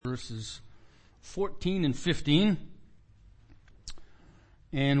verses 14 and 15.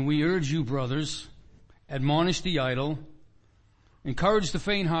 And we urge you, brothers, admonish the idle, encourage the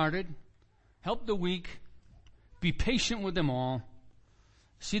faint-hearted, help the weak, be patient with them all.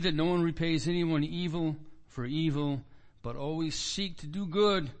 See that no one repays anyone evil for evil, but always seek to do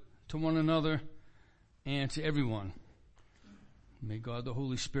good to one another and to everyone. May God the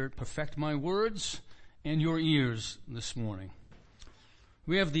Holy Spirit perfect my words and your ears this morning.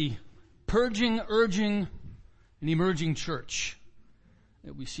 We have the purging, urging, and emerging church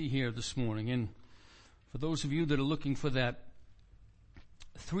that we see here this morning. And for those of you that are looking for that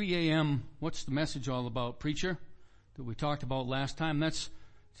 3 a.m., what's the message all about, preacher, that we talked about last time, that's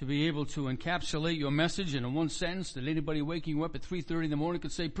to be able to encapsulate your message in one sentence that anybody waking you up at 3:30 in the morning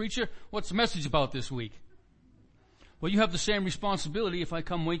could say, preacher, what's the message about this week? Well, you have the same responsibility if I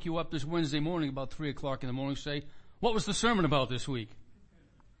come wake you up this Wednesday morning about 3 o'clock in the morning, say, what was the sermon about this week?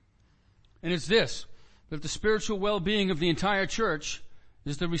 And it's this, that the spiritual well-being of the entire church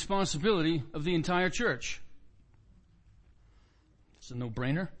is the responsibility of the entire church. It's a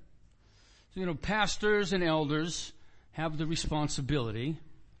no-brainer. So, pastors and elders have the responsibility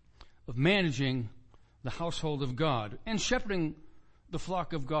of managing the household of God and shepherding the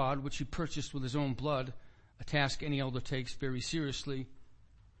flock of God, which he purchased with his own blood, a task any elder takes very seriously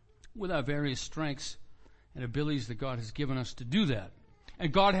with our various strengths and abilities that God has given us to do that.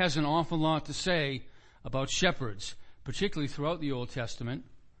 And God has an awful lot to say about shepherds, particularly throughout the Old Testament.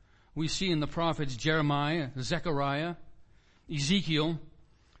 We see in the prophets Jeremiah, Zechariah, Ezekiel,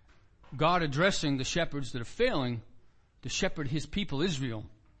 God addressing the shepherds that are failing to shepherd his people Israel.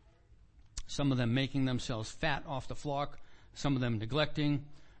 Some of them making themselves fat off the flock, some of them neglecting,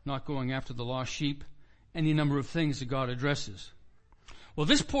 not going after the lost sheep, any number of things that God addresses. Well,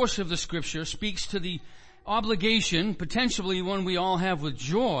 this portion of the scripture speaks to the obligation, potentially one we all have with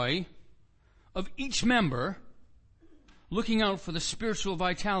joy, of each member looking out for the spiritual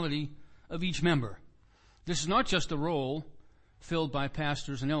vitality of each member. This is not just a role filled by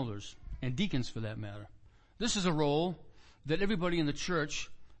pastors and elders, and deacons for that matter. This is a role that everybody in the church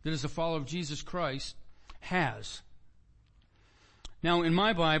that is a follower of Jesus Christ has. Now, in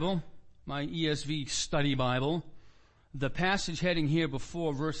my Bible, my ESV study Bible, the passage heading here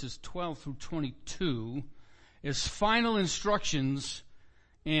before verses 12 through 22 is final instructions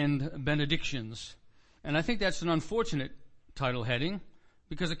and benedictions. And I think that's an unfortunate title heading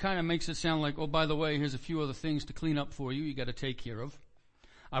because it kind of makes it sound like, oh, by the way, here's a few other things to clean up for you got to take care of.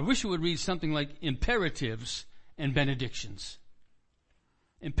 I wish it would read something like imperatives and benedictions.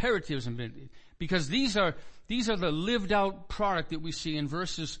 Imperatives and benedictions. Because these are the lived out product that we see in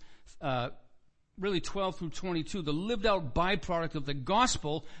verses really 12 through 22, the lived out byproduct of the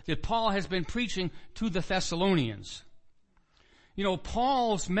gospel that Paul has been preaching to the Thessalonians.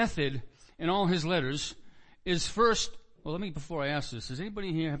 Paul's method in all his letters is first, before I ask this, does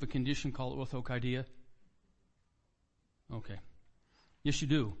anybody here have a condition called orthocardia? Okay. Yes, you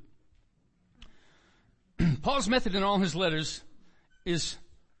do. Paul's method in all his letters is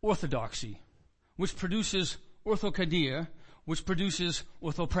orthodoxy, which produces orthocardia, which produces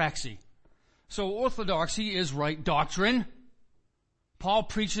orthopraxy. So orthodoxy is right doctrine. Paul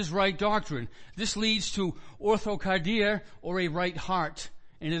preaches right doctrine. This leads to orthocardia, or a right heart.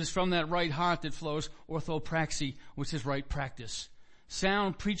 And it is from that right heart that flows orthopraxy, which is right practice.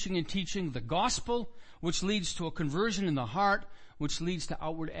 Sound preaching and teaching the gospel, which leads to a conversion in the heart, which leads to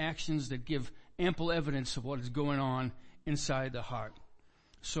outward actions that give ample evidence of what is going on inside the heart.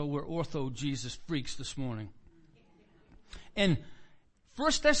 So we're ortho-Jesus freaks this morning. And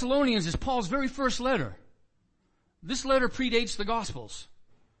 1 Thessalonians is Paul's very first letter. This letter predates the Gospels.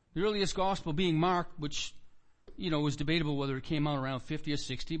 The earliest Gospel being Mark, which, was debatable whether it came out around 50 or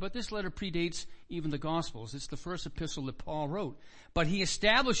 60, but this letter predates even the Gospels. It's the first epistle that Paul wrote. But he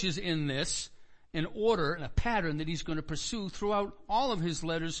establishes in this an order and a pattern that he's going to pursue throughout all of his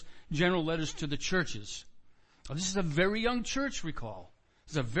letters, general letters to the churches. Now, this is a very young church, recall.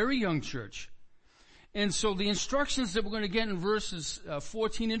 It's a very young church. And so the instructions that we're going to get in verses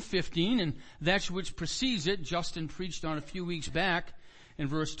 14 and 15, and that which precedes it, Justin preached on a few weeks back in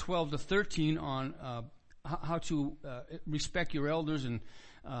verse 12 to 13 on how to respect your elders and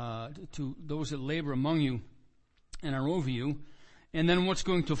to those that labor among you and are over you. And then what's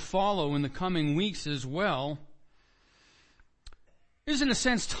going to follow in the coming weeks as well is, in a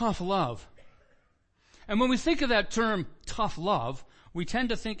sense, tough love. And when we think of that term, tough love, we tend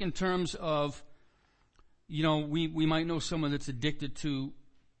to think in terms of, we might know someone that's addicted to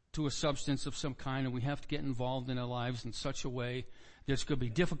a substance of some kind, and we have to get involved in their lives in such a way That's going to be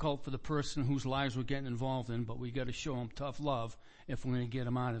difficult for the person whose lives we're getting involved in, but we got to show them tough love if we're going to get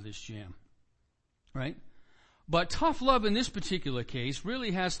them out of this jam. Right? But tough love in this particular case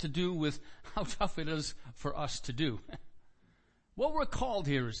really has to do with how tough it is for us to do. What we're called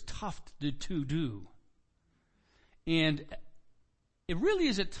here is tough to do. And it really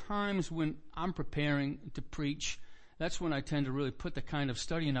is at times when I'm preparing to preach, that's when I tend to really put the kind of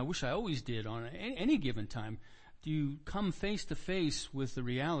study, and I wish I always did on any given time. Do you come face to face with the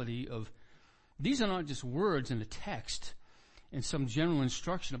reality of these are not just words in a text and some general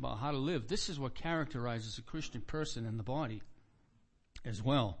instruction about how to live. This is what characterizes a Christian person in the body as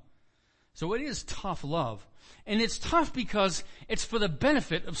well. So it is tough love. And it's tough because it's for the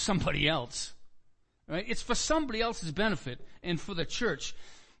benefit of somebody else. Right? It's for somebody else's benefit and for the church.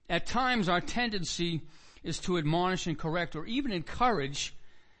 At times our tendency is to admonish and correct or even encourage.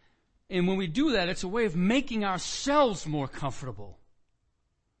 And when we do that, it's a way of making ourselves more comfortable.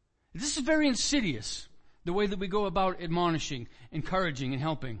 This is very insidious, the way that we go about admonishing, encouraging, and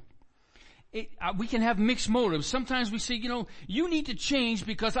helping. We can have mixed motives. Sometimes we say, you need to change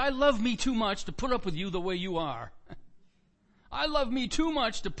because I love me too much to put up with you the way you are. I love me too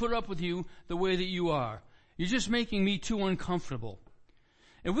much to put up with you the way that you are. You're just making me too uncomfortable.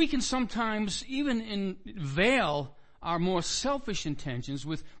 And we can sometimes even veil our more selfish intentions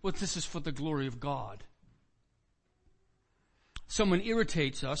with what this is for the glory of God. Someone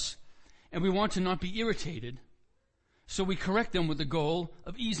irritates us, and we want to not be irritated, so we correct them with the goal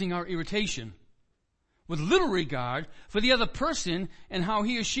of easing our irritation, with little regard for the other person and how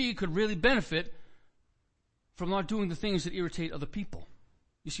he or she could really benefit from not doing the things that irritate other people.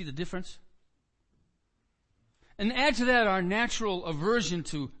 You see the difference? And add to that our natural aversion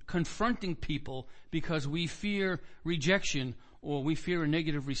to confronting people because we fear rejection or we fear a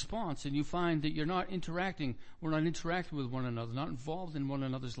negative response, and you find that we're not interacting with one another, not involved in one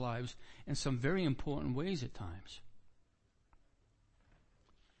another's lives in some very important ways at times.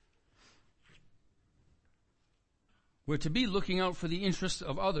 We're to be looking out for the interests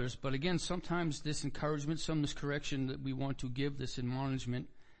of others, but again, sometimes this encouragement, some this correction that we want to give, this admonishment,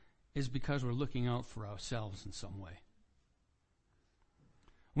 is because we're looking out for ourselves in some way.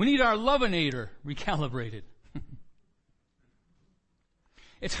 We need our lovinator recalibrated.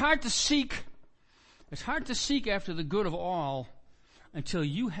 It's hard to seek after the good of all until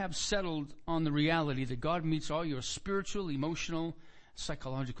you have settled on the reality that God meets all your spiritual, emotional,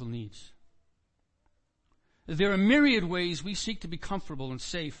 psychological needs. There are myriad ways we seek to be comfortable and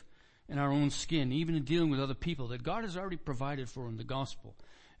safe in our own skin, even in dealing with other people, that God has already provided for in the gospel.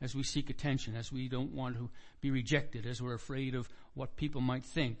 As we seek attention, as we don't want to be rejected, as we're afraid of what people might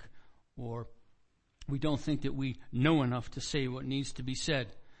think, or we don't think that we know enough to say what needs to be said.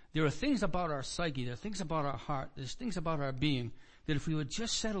 There are things about our psyche, there are things about our heart, there's things about our being, that if we would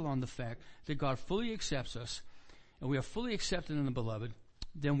just settle on the fact that God fully accepts us, and we are fully accepted in the beloved,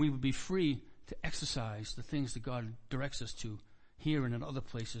 then we would be free to exercise the things that God directs us to here and in other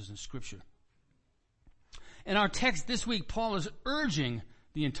places in Scripture. In our text this week, Paul is urging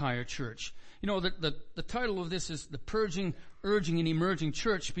the entire church. The title of this is The Purging, Urging, and Emerging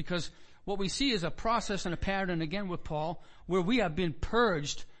Church, because what we see is a process and a pattern, again with Paul, where we have been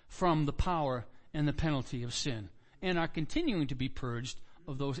purged from the power and the penalty of sin, and are continuing to be purged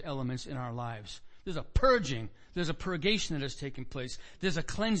of those elements in our lives. There's a purging, there's a purgation that has taken place. There's a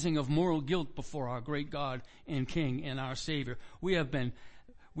cleansing of moral guilt before our great God and King and our Savior. We have been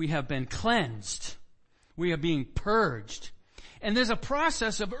cleansed. We are being purged. And there's a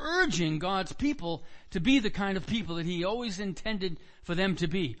process of urging God's people to be the kind of people that He always intended for them to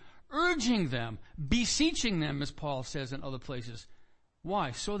be. Urging them, beseeching them, as Paul says in other places.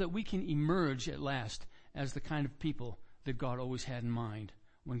 Why? So that we can emerge at last as the kind of people that God always had in mind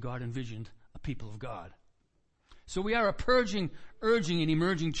when God envisioned a people of God. So we are a purging, urging, and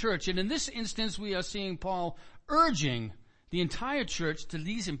emerging church. And in this instance, we are seeing Paul urging the entire church to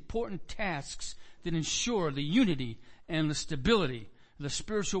these important tasks that ensure the unity and the stability, the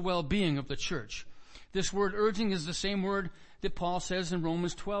spiritual well-being of the church. This word urging is the same word that Paul says in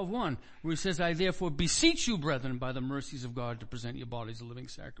Romans 12:1, where he says, I therefore beseech you, brethren, by the mercies of God, to present your bodies a living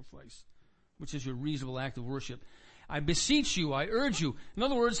sacrifice, which is your reasonable act of worship. I beseech you, I urge you. In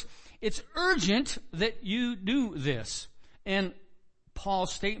other words, it's urgent that you do this. And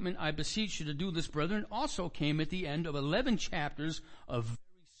Paul's statement, I beseech you to do this, brethren, also came at the end of 11 chapters of very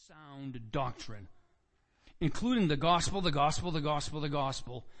sound doctrine, including the gospel,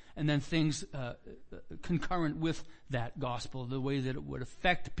 and then things concurrent with that gospel, the way that it would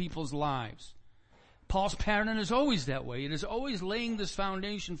affect people's lives. Paul's pattern is always that way. It is always laying this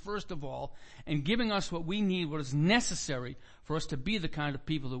foundation first of all and giving us what we need, what is necessary for us to be the kind of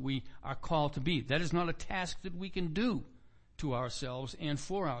people that we are called to be. That is not a task that we can do to ourselves and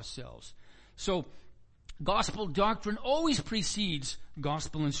for ourselves. So, gospel doctrine always precedes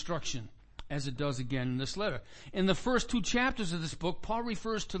gospel instruction, as it does again in this letter. In the first 2 chapters of this book, Paul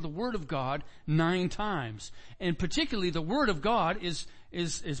refers to the Word of God 9 times. And particularly the Word of God is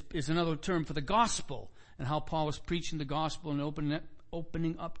another term for the gospel, and how Paul was preaching the gospel and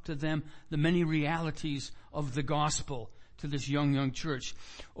opening up to them the many realities of the gospel to this young church.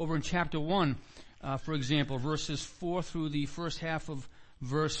 Over in chapter 1, for example, verses 4 through the first half of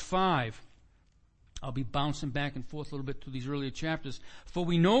verse 5, I'll be bouncing back and forth a little bit through these earlier chapters. For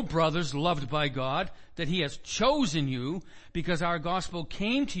we know, brothers, loved by God, that he has chosen you, because our gospel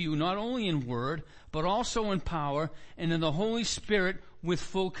came to you not only in word, but also in power, and in the Holy Spirit with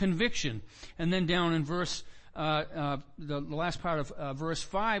full conviction. And then down in verse, the last part of verse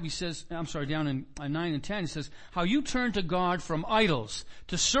 5, he says, down in 9 and 10, he says, how you turned to God from idols,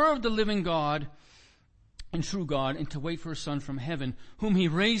 to serve the living God and true God, and to wait for his Son from heaven, whom he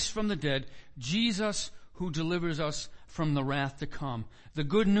raised from the dead, Jesus, who delivers us from the wrath to come. The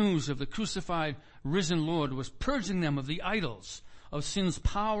good news of the crucified, risen Lord was purging them of the idols, of sin's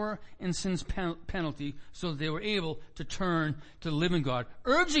power and sin's penalty, so that they were able to turn to the living God,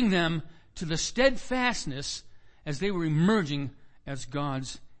 urging them to the steadfastness as they were emerging as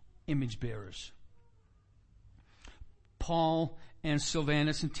God's image bearers. Paul and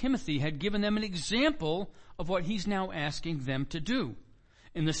Silvanus and Timothy had given them an example of what he's now asking them to do.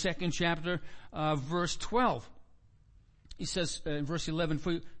 In the 2nd chapter, verse 12, he says in verse 11,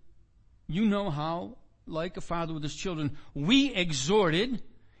 for you know how, like a father with his children, we exhorted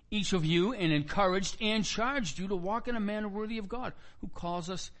each of you and encouraged and charged you to walk in a manner worthy of God, who calls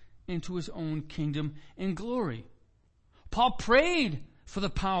us into his own kingdom and glory. Paul prayed for the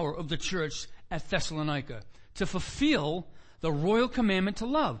power of the church at Thessalonica to fulfill the royal commandment to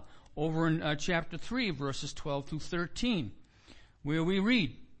love, over in chapter 3, verses 12 through 13, where we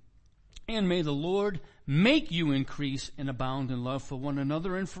read, and may the Lord make you increase and abound in love for one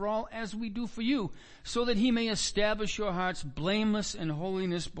another and for all, as we do for you, so that he may establish your hearts blameless in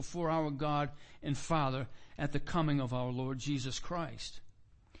holiness before our God and Father at the coming of our Lord Jesus Christ.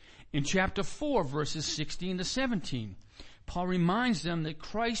 In chapter 4, verses 16 to 17, Paul reminds them that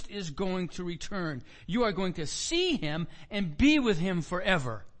Christ is going to return. You are going to see him and be with him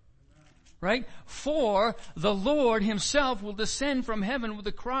forever. Right? For the Lord himself will descend from heaven with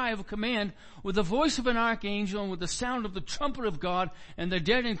a cry of command, with the voice of an archangel, and with the sound of the trumpet of God, and the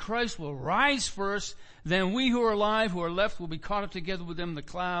dead in Christ will rise first. Then we who are alive, who are left, will be caught up together with them in the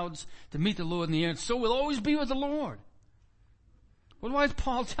clouds to meet the Lord in the air. So we'll always be with the Lord. Well, why is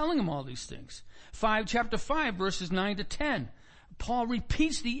Paul telling them all these things? Chapter 5, verses 9 to 10. Paul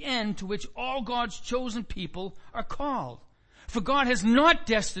repeats the end to which all God's chosen people are called. For God has not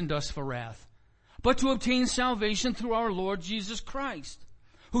destined us for wrath, but to obtain salvation through our Lord Jesus Christ,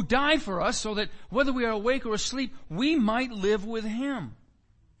 who died for us so that whether we are awake or asleep, we might live with him.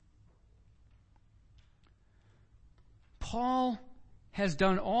 Paul has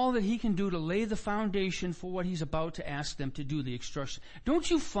done all that he can do to lay the foundation for what he's about to ask them to do, the instruction. Don't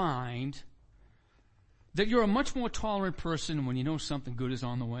you find that you're a much more tolerant person when you know something good is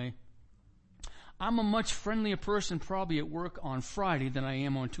on the way? I'm a much friendlier person probably at work on Friday than I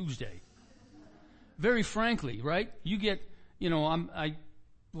am on Tuesday. Very frankly, right? You get,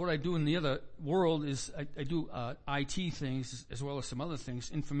 what I do in the other world is I do IT things as well as some other things,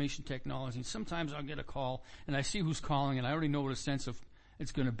 information technology. And sometimes I'll get a call and I see who's calling and I already know what a sense of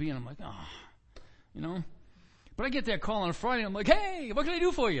it's going to be. And I'm like, But I get that call on a Friday and I'm like, hey, what can I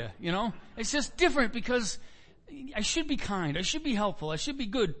do for you? It's just different because I should be kind. I should be helpful. I should be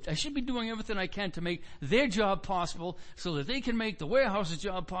good. I should be doing everything I can to make their job possible so that they can make the warehouse's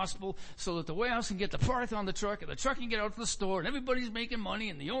job possible, so that the warehouse can get the product on the truck and the truck can get out to the store and everybody's making money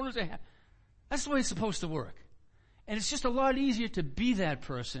and the owners are happy. That's the way it's supposed to work. And it's just a lot easier to be that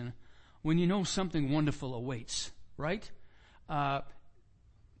person when you know something wonderful awaits, right?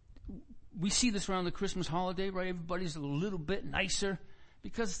 We see this around the Christmas holiday, right? Everybody's a little bit nicer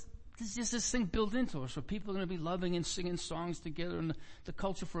because there's just this thing built into us where people are going to be loving and singing songs together, and the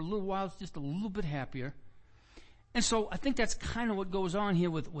culture for a little while is just a little bit happier. And so I think that's kind of what goes on here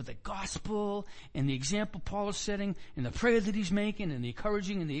with the gospel and the example Paul is setting and the prayer that he's making and the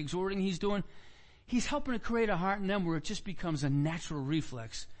encouraging and the exhorting he's doing. He's helping to create a heart in them where it just becomes a natural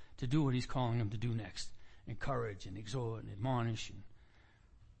reflex to do what he's calling them to do next. Encourage and exhort and admonish.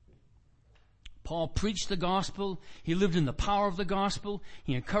 Paul preached the gospel. He lived in the power of the gospel.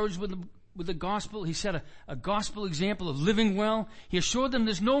 He encouraged with the gospel. He set a gospel example of living well. He assured them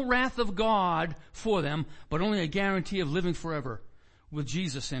there's no wrath of God for them, but only a guarantee of living forever with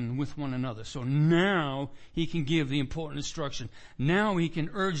Jesus and with one another. So now he can give the important instruction. Now he can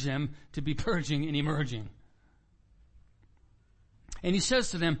urge them to be purging and emerging. And he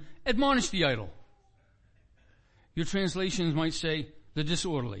says to them, admonish the idle. Your translations might say the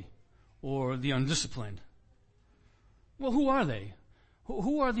disorderly or the undisciplined. Well, who are they?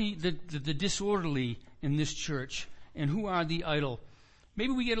 Who are the disorderly in this church, and who are the idle?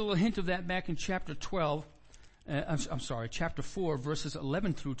 Maybe we get a little hint of that back in chapter 12. Chapter 4, verses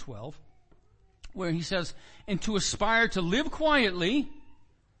 11 through 12, where he says, and to aspire to live quietly,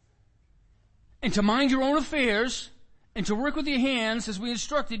 and to mind your own affairs, and to work with your hands as we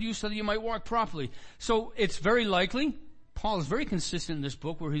instructed you so that you might walk properly. So it's very likely, Paul is very consistent in this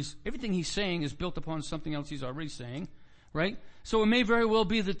book, where everything he's saying is built upon something else he's already saying, right? So it may very well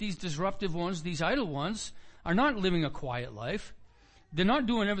be that these disruptive ones, these idle ones, are not living a quiet life. They're not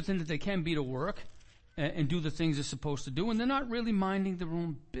doing everything that they can be to work and do the things they're supposed to do, and they're not really minding their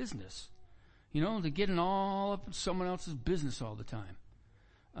own business. They're getting all up in someone else's business all the time.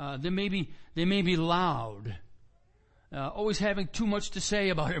 They may be loud, always having too much to say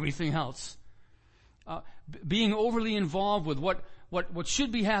about everything else, being overly involved with what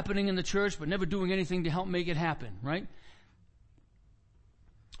should be happening in the church, but never doing anything to help make it happen, right?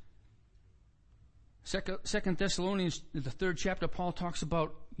 2 Thessalonians, the 3rd chapter, Paul talks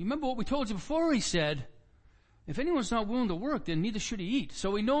about, you remember what we told you before? He said, if anyone's not willing to work, then neither should he eat.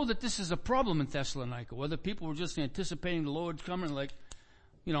 So we know that this is a problem in Thessalonica, whether people were just anticipating the Lord coming, like,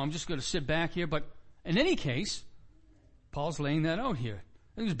 I'm just going to sit back here. But in any case, Paul's laying that out here.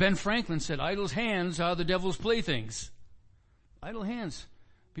 I think it was Ben Franklin said, idle hands are the devil's playthings. Idle hands.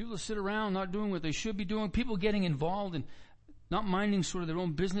 People that sit around not doing what they should be doing, people getting involved and not minding sort of their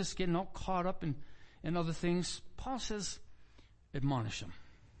own business, getting all caught up in other things. Paul says, admonish them.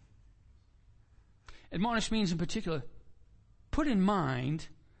 Admonish means in particular, put in mind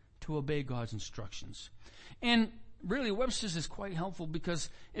to obey God's instructions. And really, Webster's is quite helpful because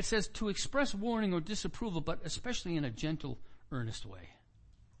it says to express warning or disapproval, but especially in a gentle, earnest way.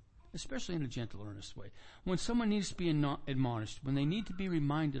 Especially in a gentle, earnest way. When someone needs to be admonished, when they need to be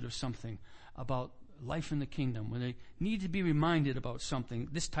reminded of something about life in the kingdom, when they need to be reminded about something,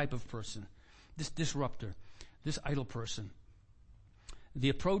 this type of person, this disruptor, this idle person, the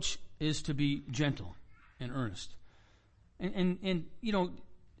approach is to be gentle and earnest. And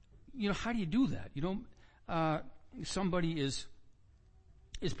how do you do that? Somebody is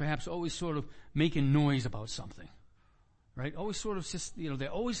perhaps always sort of making noise about something, right? Always sort of just, they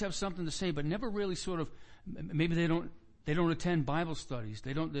always have something to say, but never really sort of, maybe they don't attend Bible studies.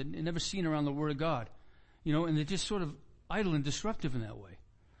 They're never seen around the Word of God, and they're just sort of idle and disruptive in that way.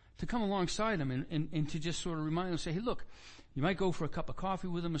 To come alongside them and to just sort of remind them, say, hey, look, you might go for a cup of coffee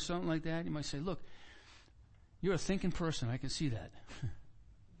with them or something like that. You might say, look, you're a thinking person. I can see that.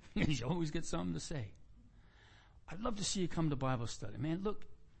 You always get something to say. I'd love to see you come to Bible study. Man, look,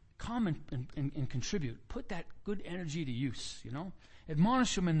 come and contribute. Put that good energy to use,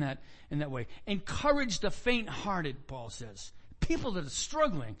 Admonish them in that way. Encourage the faint-hearted, Paul says. People that are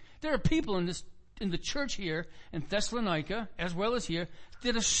struggling. There are people in the church here in Thessalonica, as well as here,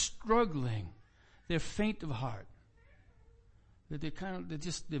 that are struggling. They're faint of heart.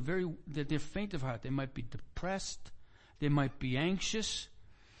 They're faint of heart. They might be depressed. They might be anxious,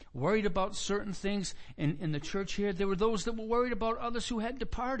 worried about certain things. In the church here, there were those that were worried about others who had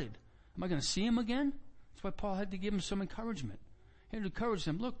departed. Am I going to see them again? That's why Paul had to give them some encouragement. He had to encourage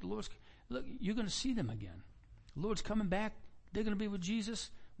them. Look, you're going to see them again. The Lord's coming back. They're going to be with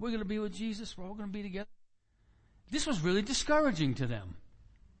Jesus. We're going to be with Jesus. We're all going to be together. This was really discouraging to them.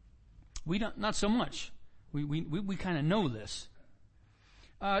 We don't, not so much. We kind of know this.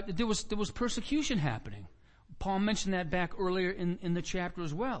 There was persecution happening. Paul mentioned that back earlier in the chapter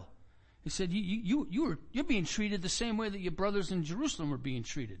as well. He said, you're being treated the same way that your brothers in Jerusalem were being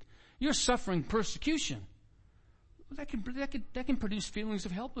treated. You're suffering persecution. That can produce feelings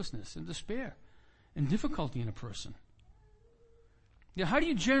of helplessness and despair and difficulty in a person. Now, how do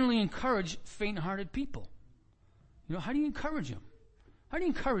you generally encourage faint-hearted people? How do you encourage them? How do you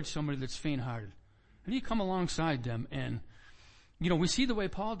encourage somebody that's faint-hearted? How do you come alongside them? And, we see the way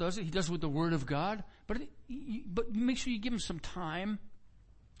Paul does it. He does it with the Word of God. But make sure you give them some time.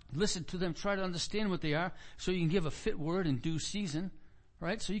 Listen to them. Try to understand what they are so you can give a fit word in due season.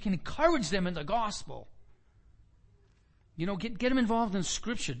 Right? So you can encourage them in the gospel. Get them involved in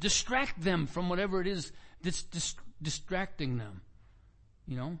Scripture. Distract them from whatever it is that's distracting them.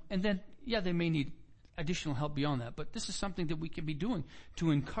 And then, they may need additional help beyond that. But this is something that we can be doing to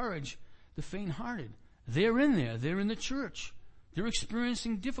encourage the faint-hearted. They're in there. They're in the church. They're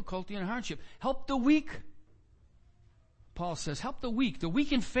experiencing difficulty and hardship. Help the weak. Paul says, help the weak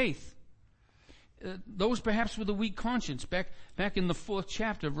in faith. Those perhaps with a weak conscience, back in the 4th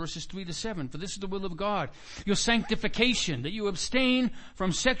chapter, verses 3-7. For this is the will of God, your sanctification, that you abstain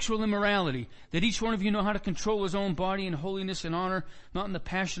from sexual immorality, that each one of you know how to control his own body in holiness and honor, not in the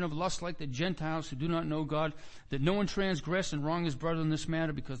passion of lust like the Gentiles who do not know God, that no one transgress and wrong his brother in this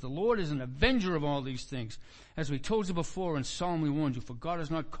matter, because the Lord is an avenger of all these things. As we told you before and solemnly warned you, for God has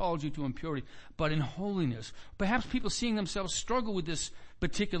not called you to impurity, but in holiness. Perhaps people seeing themselves struggle with this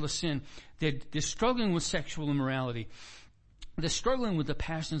particular sin. They're struggling with sexual immorality. They're struggling with the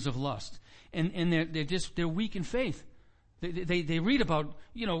passions of lust. And they're weak in faith. They read about,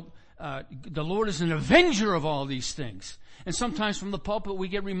 the Lord is an avenger of all these things. And sometimes from the pulpit we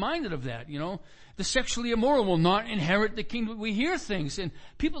get reminded of that, The sexually immoral will not inherit the kingdom. We hear things, and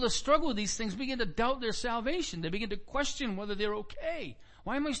people that struggle with these things begin to doubt their salvation. They begin to question whether they're okay.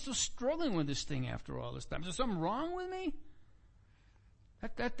 Why am I still struggling with this thing after all this time? Is there something wrong with me?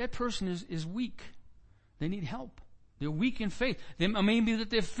 That person is weak. They need help. They're weak in faith. They may be that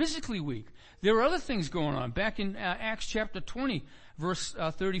they're physically weak. There are other things going on. Back in Acts chapter 20, verse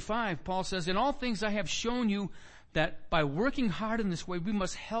 35, Paul says, in all things I have shown you that by working hard in this way, we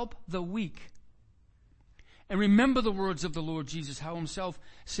must help the weak. And remember the words of the Lord Jesus, how himself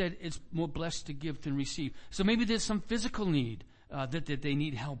said it's more blessed to give than receive. So maybe there's some physical need that they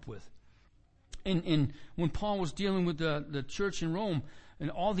need help with. And when Paul was dealing with the church in Rome and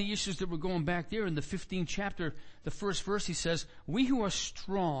all the issues that were going back there in the 15th chapter, the first verse, he says, we who are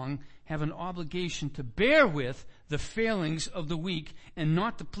strong have an obligation to bear with the failings of the weak and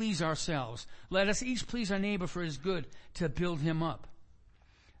not to please ourselves. Let us each please our neighbor for his good, to build him up.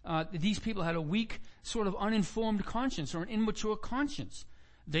 These people had a weak, sort of uninformed conscience or an immature conscience.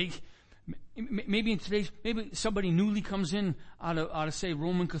 Maybe somebody newly comes in out of say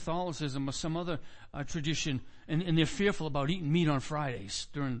Roman Catholicism or some other tradition, and they're fearful about eating meat on Fridays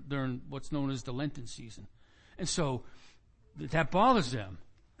during what's known as the Lenten season, and so that bothers them,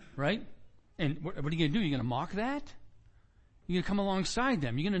 right? And what are you going to do? You're going to mock that? You're going to come alongside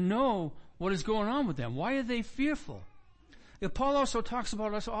them. You're going to know what is going on with them. Why are they fearful? Paul also talks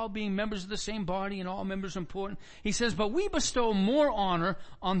about us all being members of the same body and all members are important. He says, but we bestow more honor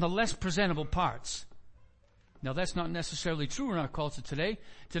on the less presentable parts. Now that's not necessarily true in our culture today.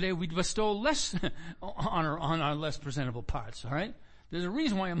 Today we bestow less honor on our less presentable parts, all right? There's a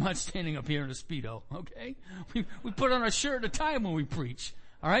reason why I'm not standing up here in a Speedo, okay? We put on a shirt and a tie when we preach.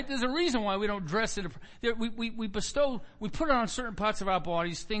 All right? There's a reason why we don't dress in we put on certain parts of our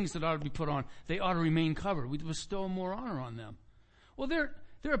bodies things that ought to be put on. They ought to remain covered. We bestow more honor on them. Well, there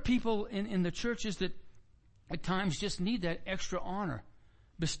are people in the churches that at times just need that extra honor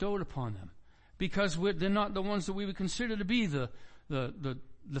bestowed upon them because they're not the ones that we would consider to be the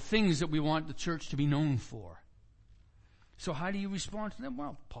things that we want the church to be known for. So how do you respond to them?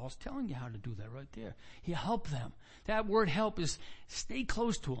 Well, Paul's telling you how to do that right there. He help them. That word help is stay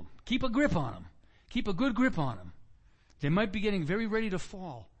close to them. Keep a grip on them. Keep a good grip on them. They might be getting very ready to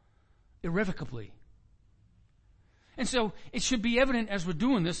fall irrevocably. And so it should be evident as we're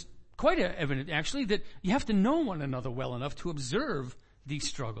doing this, quite evident actually, that you have to know one another well enough to observe these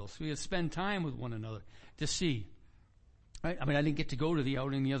struggles. We have to spend time with one another to see. Right? I mean, I didn't get to go to the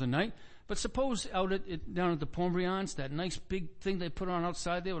outing the other night, but suppose down at the Pombrians, that nice big thing they put on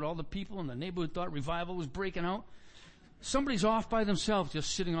outside there with all the people and the neighborhood thought revival was breaking out. Somebody's off by themselves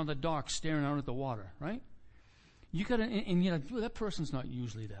just sitting on the dock staring out at the water, right? You gotta, that person's not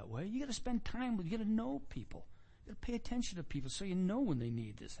usually that way. You gotta spend time with, you gotta know people. You gotta pay attention to people so you know when they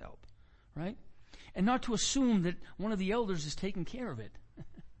need this help, right? And not to assume that one of the elders is taking care of it.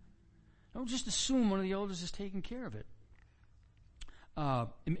 Don't just assume one of the elders is taking care of it.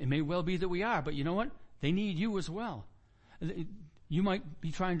 It may well be that we are, but you know what? They need you as well. You might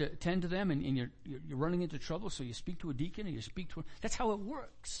be trying to attend to them and you're running into trouble, so you speak to a deacon and you speak to that's how it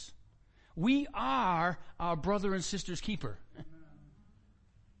works. We are our brother and sister's keeper.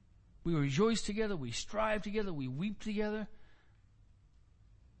 We rejoice together, we strive together, we weep together.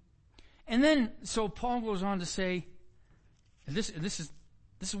 And then, so Paul goes on to say, and this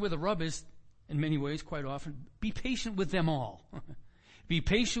is where the rub is in many ways, quite often, be patient with them all. Be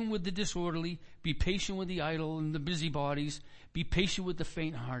patient with the disorderly. Be patient with the idle and the busybodies. Be patient with the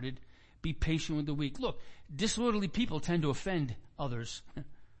faint-hearted. Be patient with the weak. Look, disorderly people tend to offend others.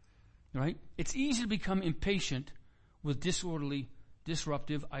 Right? It's easy to become impatient with disorderly,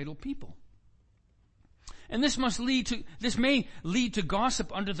 disruptive, idle people. And this may lead to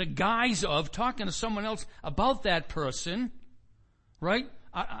gossip under the guise of talking to someone else about that person, right?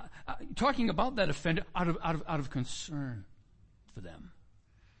 talking about that offender out of concern for them.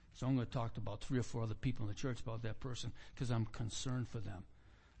 So I'm going to talk to about 3 or 4 other people in the church about that person because I'm concerned for them.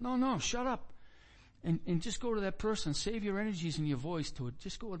 No, shut up. And just go to that person. Save your energies and your voice to it.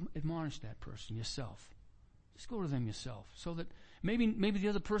 Just go admonish that person yourself. Just go to them yourself. So that maybe the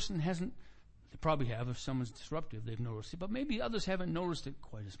other person hasn't, they probably have if someone's disruptive, they've noticed it, but maybe others haven't noticed it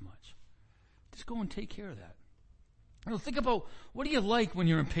quite as much. Just go and take care of that. Think about, what do you like when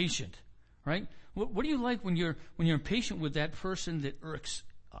you're impatient, right? What do you like when you're impatient with that person that irks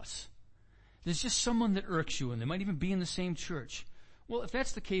us? There's just someone that irks you, and they might even be in the same church. Well, if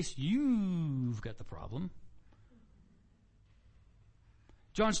that's the case, you've got the problem.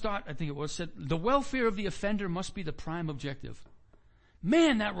 John Stott, I think it was, said, the welfare of the offender must be the prime objective.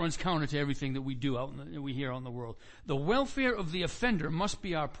 Man, that runs counter to everything that we do we hear out in the world. The welfare of the offender must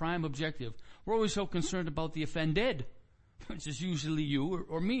be our prime objective. We're always so concerned about the offended, which is usually you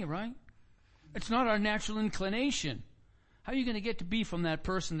or me, right? It's not our natural inclination. How are you going to get to be from that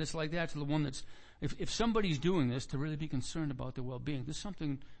person that's like that to the one that's, if somebody's doing this, to really be concerned about their well-being? There's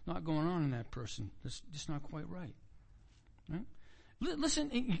something not going on in that person that's just not quite right. Right? Listen,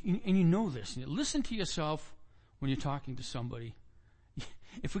 and you know this. Listen to yourself when you're talking to somebody.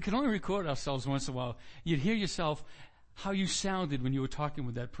 If we could only record ourselves once in a while, you'd hear yourself how you sounded when you were talking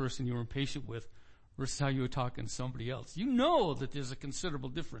with that person you were impatient with versus how you were talking to somebody else. You know that there's a considerable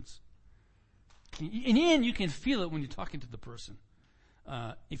difference. In the end, you can feel it when you're talking to the person.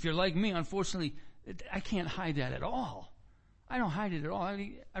 If you're like me, unfortunately, I can't hide that at all. I don't hide it at all. I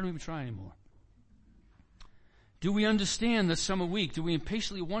don't even try anymore. Do we understand that some are weak? Do we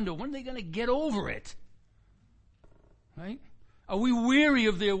impatiently wonder, when are they going to get over it? Right? Are we weary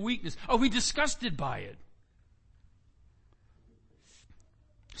of their weakness? Are we disgusted by it?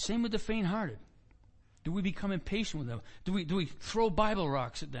 Same with the faint-hearted. Do we become impatient with them? Do we throw Bible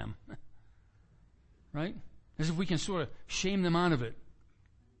rocks at them? Right? As if we can sort of shame them out of it.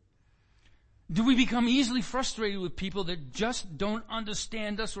 Do we become easily frustrated with people that just don't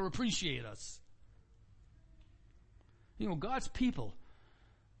understand us or appreciate us? God's people,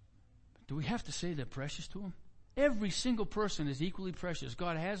 do we have to say they're precious to Him? Every single person is equally precious.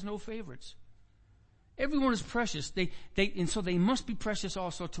 God has no favorites. Everyone is precious. And so they must be precious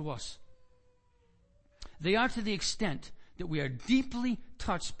also to us. They are to the extent that we are deeply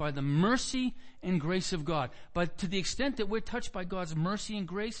touched by the mercy and grace of God. But to the extent that we're touched by God's mercy and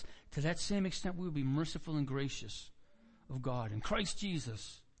grace, to that same extent we will be merciful and gracious of God in Christ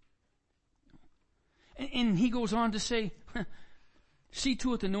Jesus. And he goes on to say, see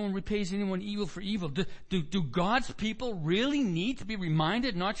to it that no one repays anyone evil for evil. Do God's people really need to be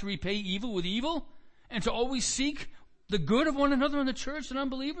reminded not to repay evil with evil? And to always seek the good of one another in the church and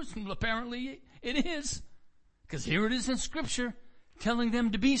unbelievers? Well, apparently it is. Because here it is in Scripture telling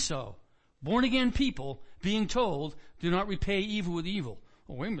them to be so. Born again people being told, do not repay evil with evil.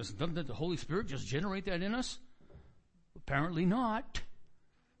 Oh, wait a minute, doesn't the Holy Spirit just generate that in us? Apparently not.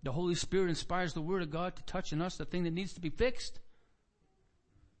 The Holy Spirit inspires the Word of God to touch in us the thing that needs to be fixed.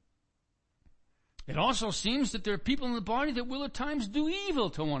 It also seems that there are people in the body that will at times do evil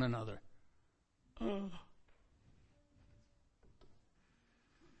to one another.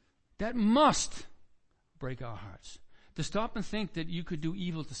 That must break our hearts. To stop and think that you could do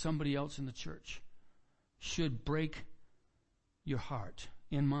evil to somebody else in the church should break your heart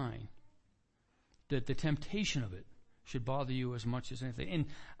and mine. That the temptation of it should bother you as much as anything. And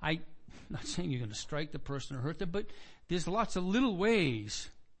I'm not saying you're going to strike the person or hurt them, but there's lots of little ways,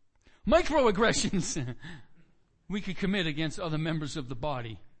 microaggressions, we could commit against other members of the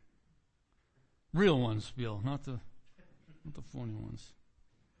body. Real ones, Bill, not the phony ones.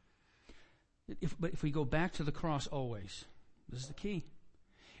 But if we go back to the cross always, this is the key.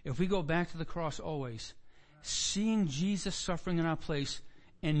 If we go back to the cross always, seeing Jesus suffering in our place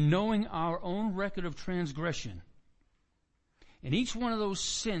and knowing our own record of transgression, and each one of those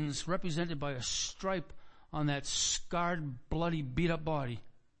sins represented by a stripe on that scarred, bloody, beat-up body.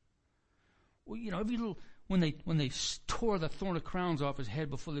 Well, every little, when they tore the thorn of crowns off his head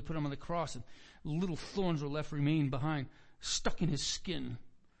before they put him on the cross, and little thorns were left remain behind, stuck in his skin.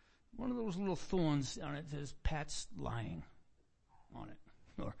 One of those little thorns on it says, Pat's lying on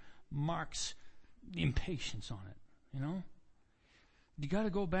it, or marks the impatience on it, You got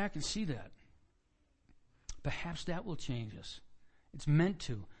to go back and see that. Perhaps that will change us. It's meant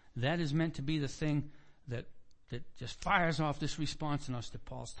to. That is meant to be the thing that just fires off this response in us that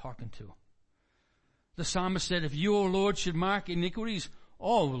Paul's talking to. The psalmist said, if you, O Lord, should mark iniquities,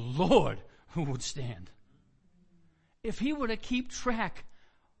 oh Lord, who would stand? If he were to keep track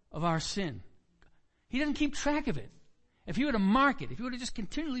of our sin, he doesn't keep track of it. If he were to mark it, if he were to just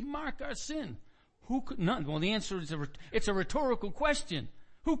continually mark our sin, who could not? Well, the answer is it's a rhetorical question.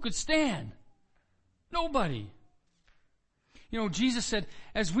 Who could stand? Nobody. Jesus said,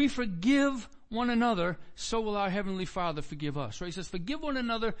 as we forgive one another, so will our Heavenly Father forgive us. Right? He says, forgive one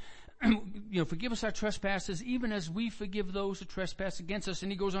another, forgive us our trespasses, even as we forgive those who trespass against us.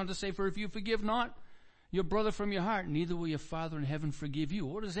 And he goes on to say, for if you forgive not your brother from your heart, neither will your Father in heaven forgive you.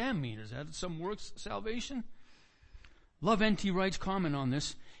 What does that mean? Is that some works salvation? Love N.T. Wright's comment on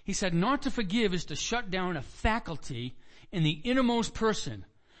this. He said, not to forgive is to shut down a faculty in the innermost person,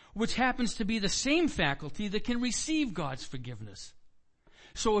 which happens to be the same faculty that can receive God's forgiveness.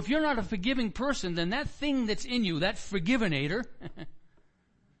 So if you're not a forgiving person, then that thing that's in you, that forgivenator,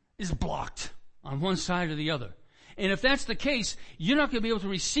 is blocked on one side or the other. And if that's the case, you're not going to be able to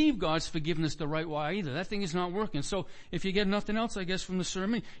receive God's forgiveness the right way either. That thing is not working. So if you get nothing else, I guess, from the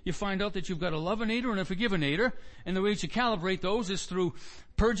sermon, you find out that you've got a loveinator and a forgivenator, and the way that you calibrate those is through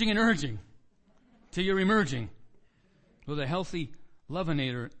purging and urging till you're emerging with a healthy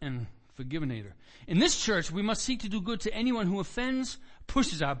loveinator and forgivenator. In this church, we must seek to do good to anyone who offends,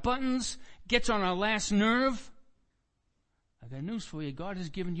 pushes our buttons, gets on our last nerve. I got news for you. God has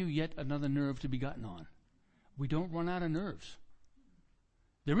given you yet another nerve to be gotten on. We don't run out of nerves.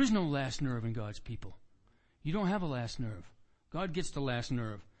 There is no last nerve in God's people. You don't have a last nerve. God gets the last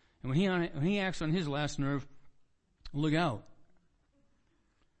nerve. And when he acts on his last nerve, look out.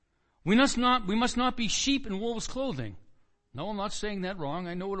 We must not be sheep in wolves' clothing. No, I'm not saying that wrong.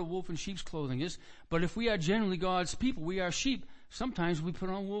 I know what a wolf in sheep's clothing is. But if we are generally God's people, we are sheep. Sometimes we put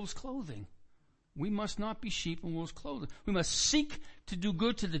on wolves' clothing. We must not be sheep in wolves' clothing. We must seek to do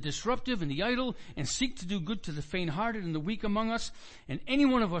good to the disruptive and the idle, and seek to do good to the faint-hearted and the weak among us. And any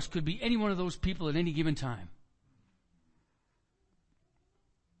one of us could be any one of those people at any given time.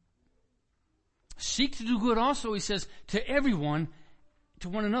 Seek to do good also, he says, to everyone, to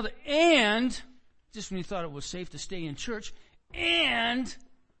one another, and, just when you thought it was safe to stay in church, and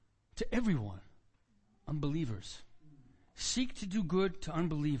to everyone, unbelievers. Seek to do good to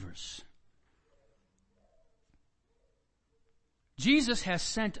unbelievers. Jesus has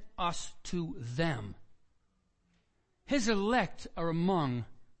sent us to them. His elect are among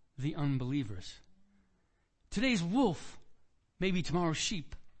the unbelievers. Today's wolf may be tomorrow's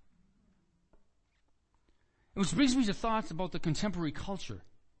sheep. Which brings me to thoughts about the contemporary culture.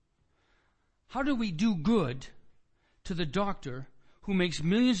 How do we do good to the doctor who makes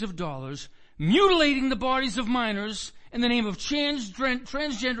millions of dollars mutilating the bodies of minors in the name of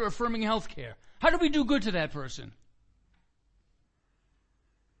transgender affirming health care? How do we do good to that person?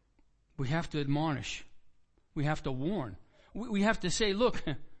 We have to admonish. We have to warn. We have to say, look,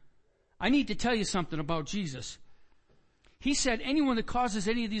 I need to tell you something about Jesus. He said, anyone that causes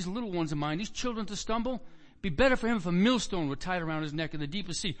any of these little ones of mine, these children to stumble, be better for him if a millstone were tied around his neck in the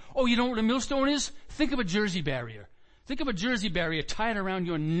deepest sea. Oh, you know what a millstone is? Think of a Jersey barrier. Think of a Jersey barrier tied around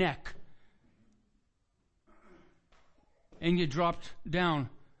your neck. And you dropped down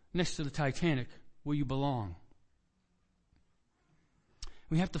next to the Titanic where you belong.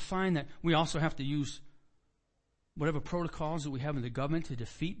 We have to find that. We also have to use whatever protocols that we have in the government to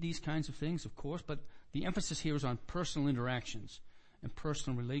defeat these kinds of things, of course, but the emphasis here is on personal interactions and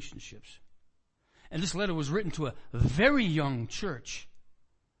personal relationships. And this letter was written to a very young church.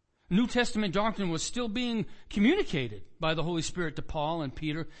 New Testament doctrine was still being communicated by the Holy Spirit to Paul and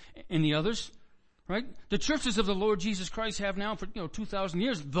Peter and the others. Right? The churches of the Lord Jesus Christ have now for 2,000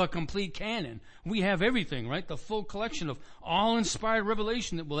 years the complete canon. We have everything, right? The full collection of all inspired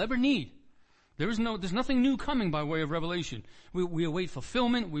revelation that we'll ever need. There's nothing new coming by way of revelation. We await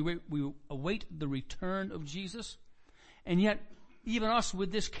fulfillment. We await the return of Jesus. And yet, even us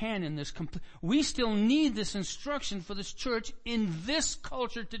with this canon, we still need this instruction for this church in this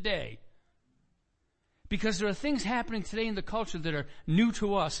culture today. Because there are things happening today in the culture that are new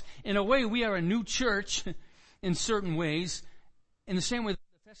to us. In a way, we are a new church in certain ways. In the same way that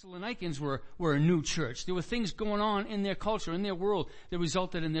the Thessalonians were a new church. There were things going on in their culture, in their world, that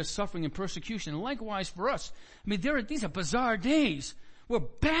resulted in their suffering and persecution. And likewise for us. I mean, these are bizarre days. We're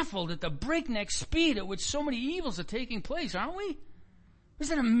baffled at the breakneck speed at which so many evils are taking place, aren't we?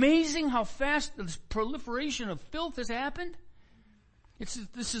 Isn't it amazing how fast this proliferation of filth has happened? It's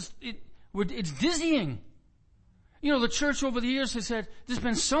dizzying. The church over the years has said there's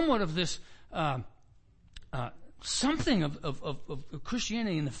been somewhat of this, something of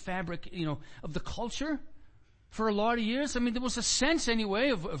Christianity in the fabric, of the culture for a lot of years. I mean, there was a sense anyway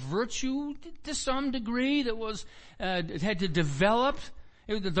of virtue to some degree that was, it had to develop,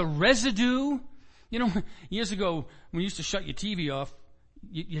 the residue. Years ago, when you used to shut your TV off,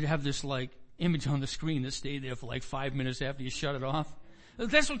 you'd have this image on the screen that stayed there for like 5 minutes after you shut it off.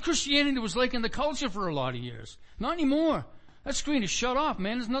 That's what Christianity was like in the culture for a lot of years. Not anymore. That screen is shut off,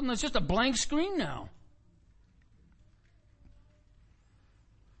 man. There's nothing. It's just a blank screen now.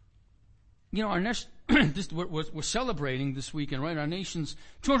 You know, our next, we're celebrating this weekend, right? Our nation's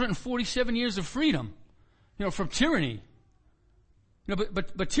 247 years of freedom, you know, from tyranny. You know,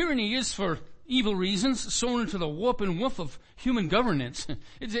 but tyranny is for evil reasons, sown into the warp and woof of human governance.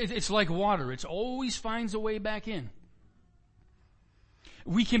 It's like water. It always finds a way back in.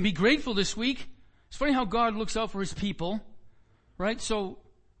 We can be grateful this week. It's funny how God looks out for his people, right? So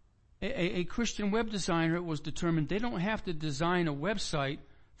a Christian web designer was determined they don't have to design a website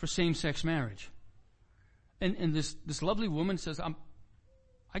for same-sex marriage. And this lovely woman says,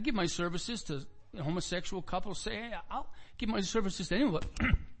 I give my services to homosexual couples. Say, hey, I'll give my services to anyone,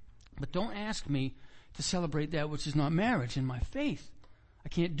 but don't ask me to celebrate that which is not marriage in my faith. I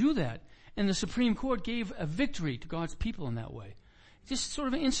can't do that. And the Supreme Court gave a victory to God's people in that way. Just sort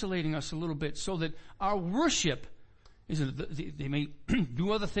of insulating us a little bit so that our worship is, they may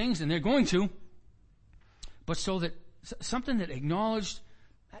do other things, and they're going to, but so that something that acknowledged,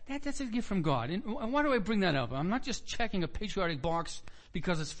 that's a gift from God. And why do I bring that up? I'm not just checking a patriotic box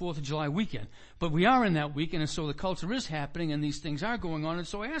because it's 4th of July weekend, but we are in that weekend, and so the culture is happening, and these things are going on, and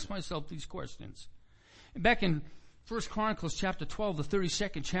so I ask myself these questions. Back in 1 Chronicles chapter 12, the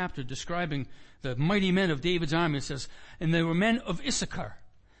 32nd chapter, describing the mighty men of David's army, it says, and they were men of Issachar,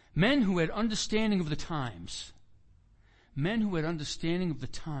 men who had understanding of the times, men who had understanding of the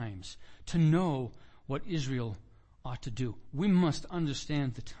times, to know what Israel ought to do. We must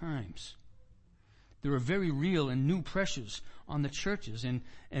understand the times. There are very real and new pressures on the churches,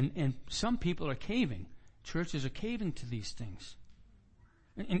 and some people are caving. Churches are caving to these things.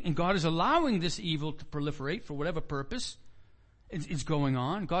 And God is allowing this evil to proliferate for whatever purpose it's going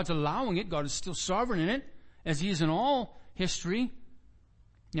on. God's allowing it. God is still sovereign in it, as he is in all history.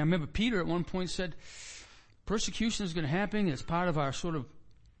 Now, I remember Peter at one point said, persecution is going to happen. It's part of our sort of,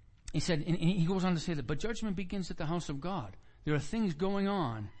 he said, and he goes on to say that, but judgment begins at the house of God. There are things going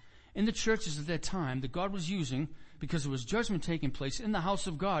on in the churches at that time that God was using because there was judgment taking place in the house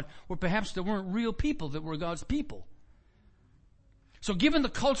of God, where perhaps there weren't real people that were God's people. So given the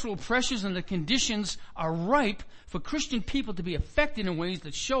cultural pressures and the conditions are ripe for Christian people to be affected in ways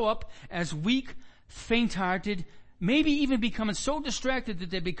that show up as weak, faint-hearted, maybe even becoming so distracted that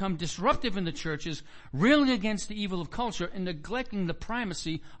they become disruptive in the churches, railing against the evil of culture and neglecting the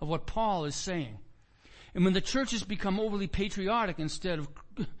primacy of what Paul is saying. And when the churches become overly patriotic instead of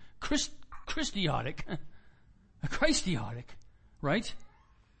Christiotic, right?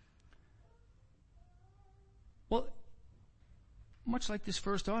 Well, much like this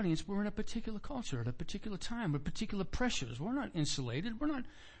first audience, we're in a particular culture at a particular time with particular pressures. We're not insulated. We're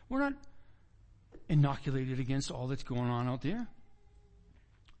not inoculated against all that's going on out there.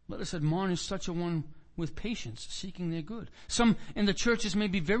 Let us admonish such a one with patience, seeking their good. Some in the churches may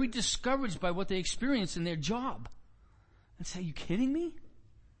be very discouraged by what they experience in their job. And say, are you kidding me?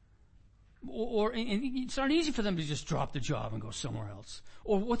 Or it's not easy for them to just drop the job and go somewhere else.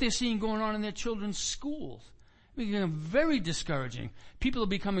 Or what they're seeing going on in their children's schools. It's becoming very discouraging. People are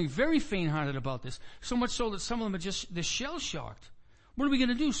becoming very faint-hearted about this, so much so that some of them are they're shell-shocked. What are we going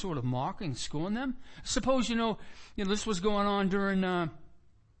to do? Sort of mock and scorn them? Suppose, you know this was going on during the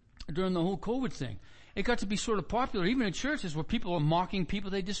whole COVID thing. It got to be sort of popular, even in churches, where people are mocking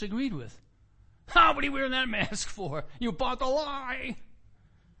people they disagreed with. What are you wearing that mask for? You bought the lie.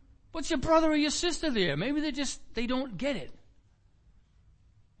 What's your brother or your sister there? Maybe they don't get it.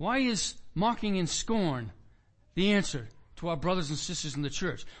 Why is mocking and scorn the answer to our brothers and sisters in the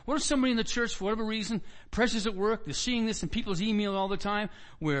church? What if somebody in the church, for whatever reason, pressures at work, they're seeing this in people's email all the time,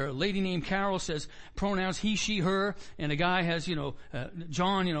 where a lady named Carol says pronouns he, she, her, and a guy has,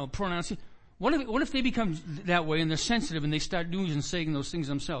 John, pronouns he. What if they become that way and they're sensitive and they start doing and saying those things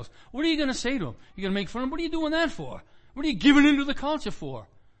themselves? What are you going to say to them? You're going to make fun of them? What are you doing that for? What are you giving into the culture for?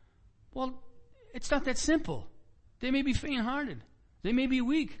 Well, it's not that simple. They may be faint-hearted. They may be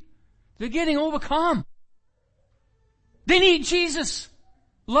weak. They're getting overcome. They need Jesus'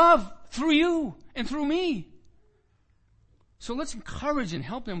 love through you and through me. So let's encourage and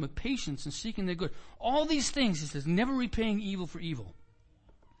help them with patience and seeking their good. All these things, it says, never repaying evil for evil.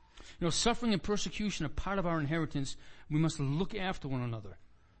 Suffering and persecution are part of our inheritance. We must look after one another.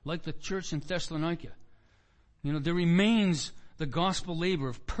 Like the church in Thessalonica. There remains the gospel labor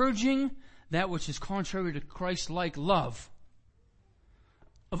of purging that which is contrary to Christ-like love.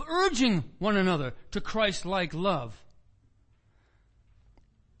 Of urging one another to Christ-like love.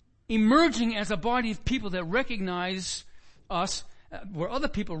 Emerging as a body of people that recognize us where other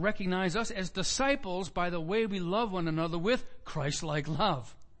people recognize us as disciples by the way we love one another with Christ-like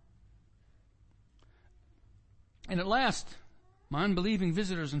love. And at last, my unbelieving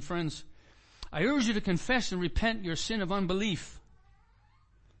visitors and friends, I urge you to confess and repent your sin of unbelief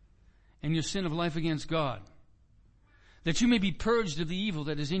and your sin of life against God, that you may be purged of the evil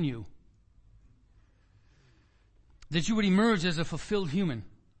that is in you, that you would emerge as a fulfilled human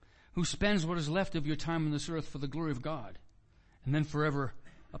who spends what is left of your time on this earth for the glory of God, and then forever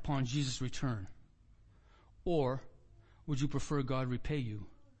upon Jesus' return. Or would you prefer God repay you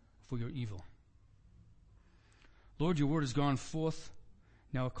for your evil? Lord, your word has gone forth,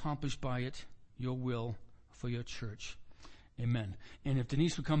 now accomplish by it your will for your church. Amen. And if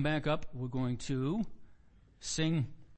Denise would come back up, we're going to sing